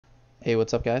Hey,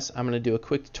 what's up guys? I'm going to do a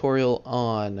quick tutorial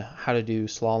on how to do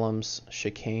slaloms,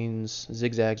 chicanes,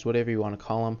 zigzags, whatever you want to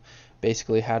call them.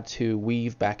 Basically how to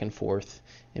weave back and forth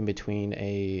in between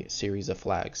a series of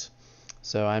flags.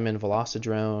 So I'm in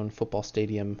Velocidrone Football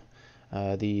Stadium,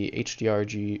 the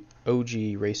HDRG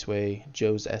OG Raceway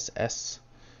Joe's SS.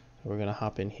 We're going to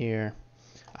hop in here.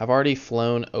 I've already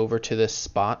flown over to this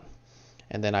spot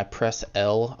and then I press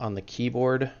L on the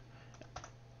keyboard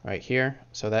right here,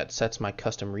 so that sets my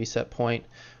custom reset point.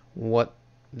 What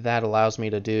that allows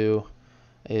me to do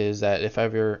is that if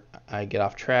ever I get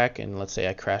off track and let's say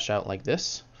I crash out like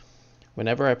this,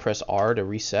 whenever I press R to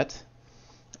reset,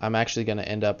 I'm actually going to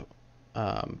end up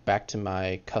back to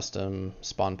my custom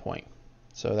spawn point.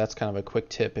 So that's kind of a quick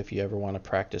tip if you ever want to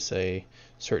practice a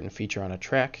certain feature on a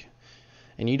track.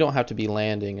 And you don't have to be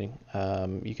landing,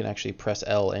 you can actually press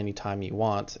L anytime you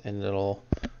want and it'll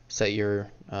set your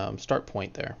start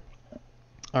point there.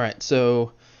 Alright,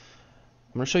 so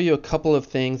I'm going to show you a couple of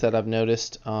things that I've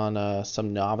noticed on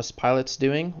some novice pilots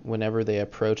doing whenever they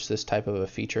approach this type of a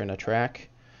feature in a track.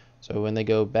 So when they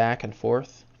go back and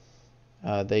forth,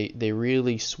 they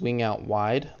really swing out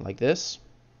wide like this,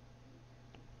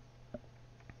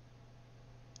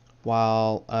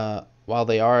 while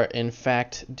they are in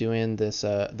fact doing this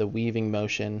the weaving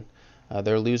motion.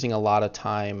 They're losing a lot of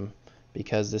time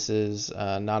because this is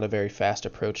not a very fast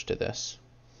approach to this.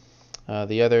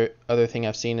 The other thing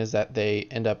I've seen is that they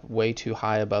end up way too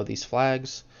high above these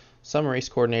flags. Some race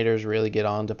coordinators really get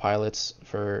on to pilots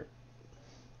for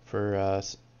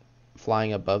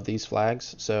flying above these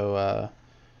flags. So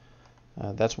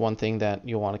that's one thing that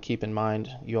you'll want to keep in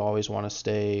mind. You always want to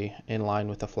stay in line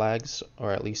with the flags,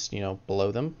 or at least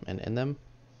below them and in them.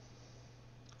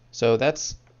 So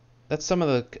that's some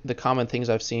of the common things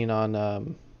I've seen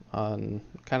on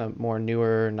kind of more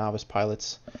newer novice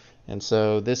pilots. And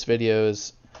so this video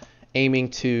is aiming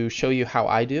to show you how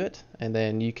I do it, and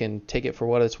then you can take it for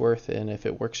what it's worth, and if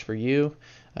it works for you,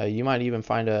 you might even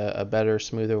find a better,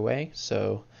 smoother way.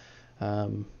 So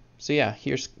yeah,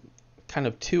 here's kind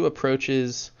of two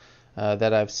approaches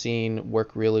that I've seen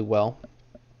work really well.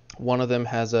 One of them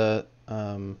has a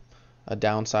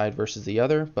downside versus the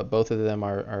other, but both of them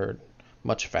are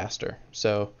much faster.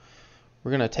 So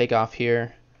we're going to take off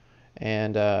here,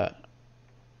 and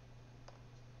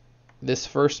this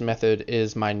first method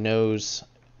is my nose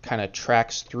kind of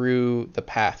tracks through the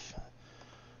path,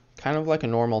 kind of like a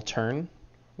normal turn,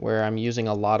 where I'm using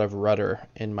a lot of rudder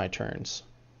in my turns.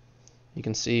 You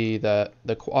can see that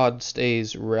the quad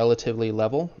stays relatively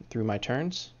level through my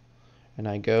turns, and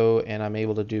I go and I'm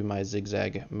able to do my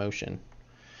zigzag motion.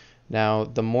 Now,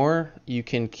 the more you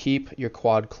can keep your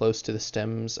quad close to the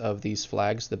stems of these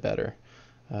flags, the better.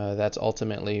 That's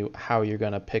ultimately how you're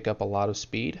going to pick up a lot of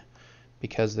speed,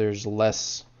 because there's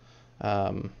less,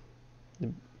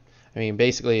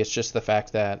 basically it's just the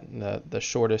fact that the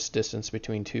shortest distance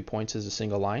between 2 points is a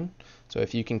single line. So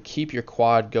if you can keep your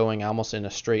quad going almost in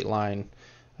a straight line,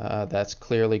 that's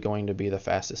clearly going to be the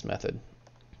fastest method.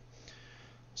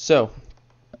 So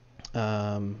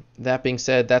that being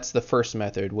said, that's the first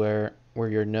method where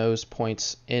your nose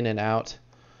points in and out.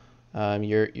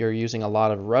 You're using a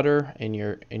lot of rudder in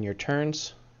your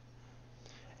turns,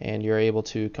 and you're able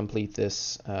to complete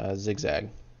this zigzag.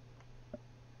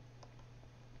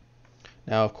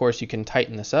 Now, of course, you can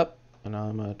tighten this up, and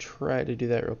I'm going to try to do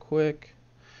that real quick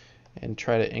and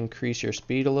try to increase your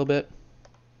speed a little bit.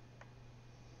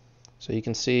 So you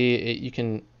can see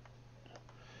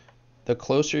the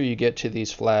closer you get to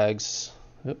these flags,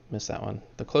 missed that one.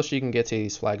 The closer you can get to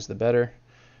these flags, the better.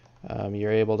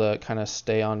 You're able to kind of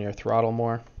stay on your throttle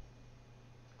more.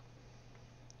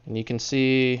 And you can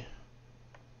see,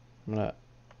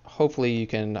 hopefully you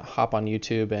can hop on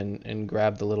YouTube and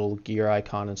grab the little gear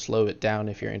icon and slow it down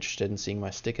if you're interested in seeing my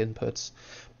stick inputs.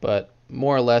 But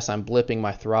more or less, I'm blipping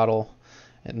my throttle,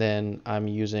 and then I'm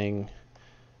using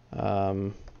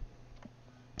my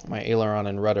aileron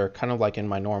and rudder, kind of like in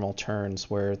my normal turns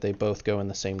where they both go in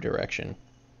the same direction.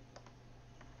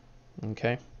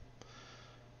 Okay.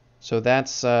 So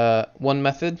that's one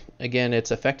method. Again,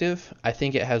 it's effective. I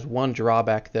think it has one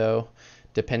drawback though,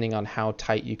 depending on how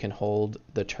tight you can hold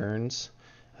the turns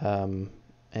and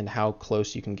how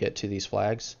close you can get to these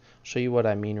flags. I'll show you what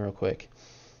I mean real quick.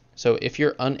 So if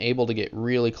you're unable to get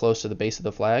really close to the base of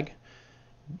the flag,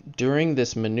 during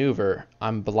this maneuver,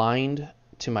 I'm blind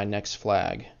to my next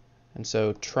flag. And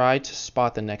so try to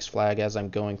spot the next flag as I'm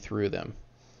going through them.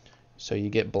 So you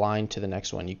get blind to the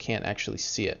next one. You can't actually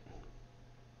see it.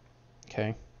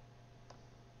 Okay.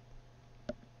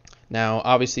 Now,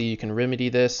 obviously, you can remedy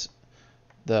this.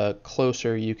 The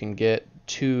closer you can get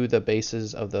to the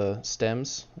bases of the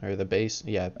stems, or the base,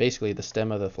 yeah, basically the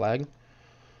stem of the flag,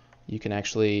 you can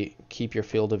actually keep your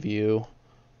field of view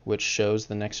which shows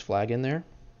the next flag in there.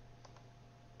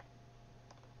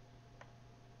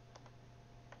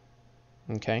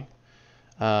 Okay.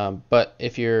 But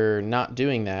if you're not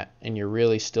doing that and you're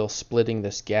really still splitting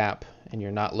this gap and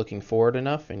you're not looking forward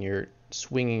enough and you're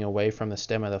swinging away from the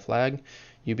stem of the flag,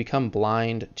 you become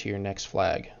blind to your next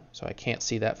flag. So I can't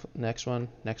see that next one,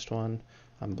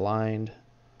 I'm blind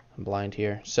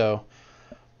here. So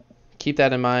keep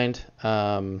that in mind.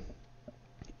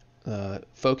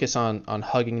 Focus on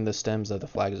hugging the stems of the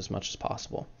flags as much as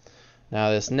possible. Now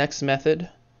this next method,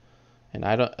 and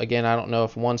I don't know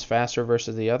if one's faster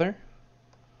versus the other,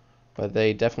 but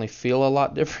they definitely feel a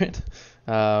lot different.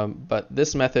 But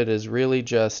this method is really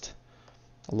just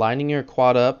lining your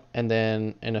quad up and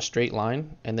then in a straight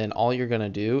line, and then all you're gonna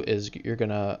do is you're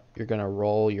gonna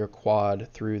roll your quad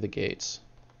through the gates.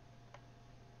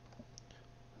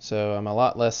 So I'm a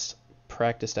lot less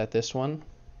practiced at this one,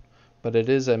 but it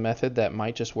is a method that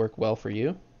might just work well for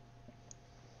you.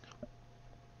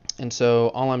 And so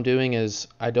all I'm doing is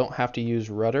I don't have to use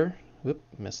rudder. Whoop,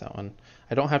 missed that one.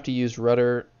 I don't have to use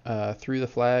rudder through the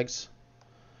flags.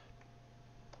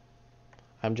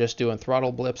 I'm just doing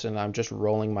throttle blips and I'm just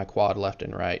rolling my quad left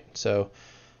and right. So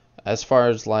as far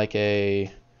as like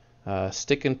a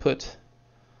stick and put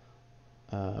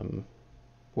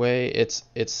way,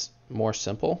 it's more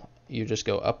simple. You just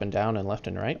go up and down and left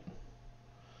and right.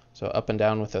 So up and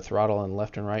down with the throttle and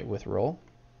left and right with roll.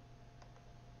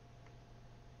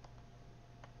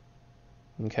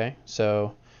 Okay,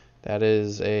 so that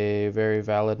is a very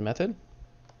valid method.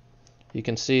 You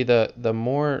can see the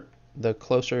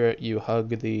closer you hug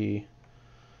the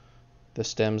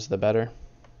stems, the better.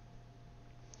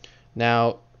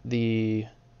 Now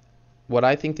what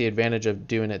I think the advantage of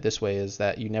doing it this way is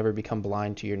that you never become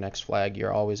blind to your next flag.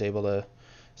 You're always able to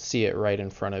see it right in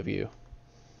front of you.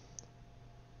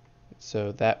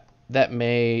 So that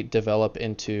may develop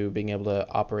into being able to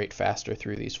operate faster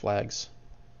through these flags.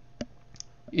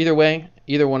 Either way,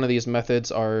 either one of these methods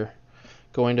are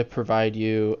going to provide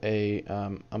you a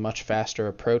much faster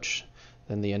approach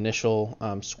than the initial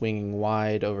swinging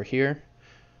wide over here,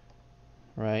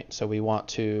 right? So we want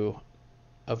to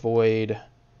avoid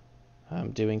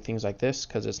doing things like this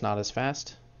because it's not as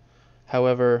fast.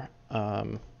 However,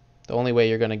 the only way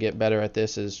you're going to get better at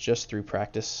this is just through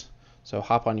practice. So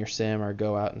hop on your sim or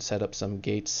go out and set up some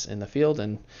gates in the field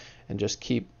and just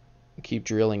keep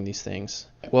drilling these things.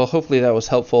 Well, hopefully that was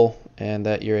helpful and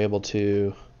that you're able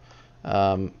to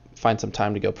find some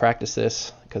time to go practice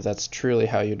this, because that's truly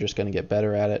how you're just going to get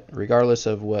better at it, regardless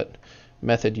of what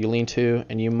method you lean to.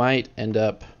 And you might end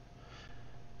up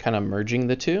kind of merging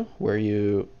the two, where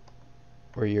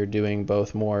you're doing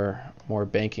both more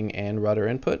banking and rudder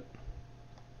input.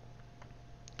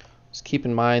 Just keep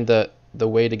in mind that the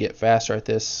way to get faster at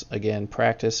this, again,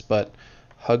 practice, but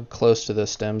hug close to the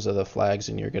stems of the flags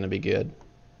and you're going to be good,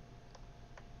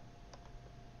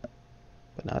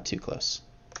 but not too close.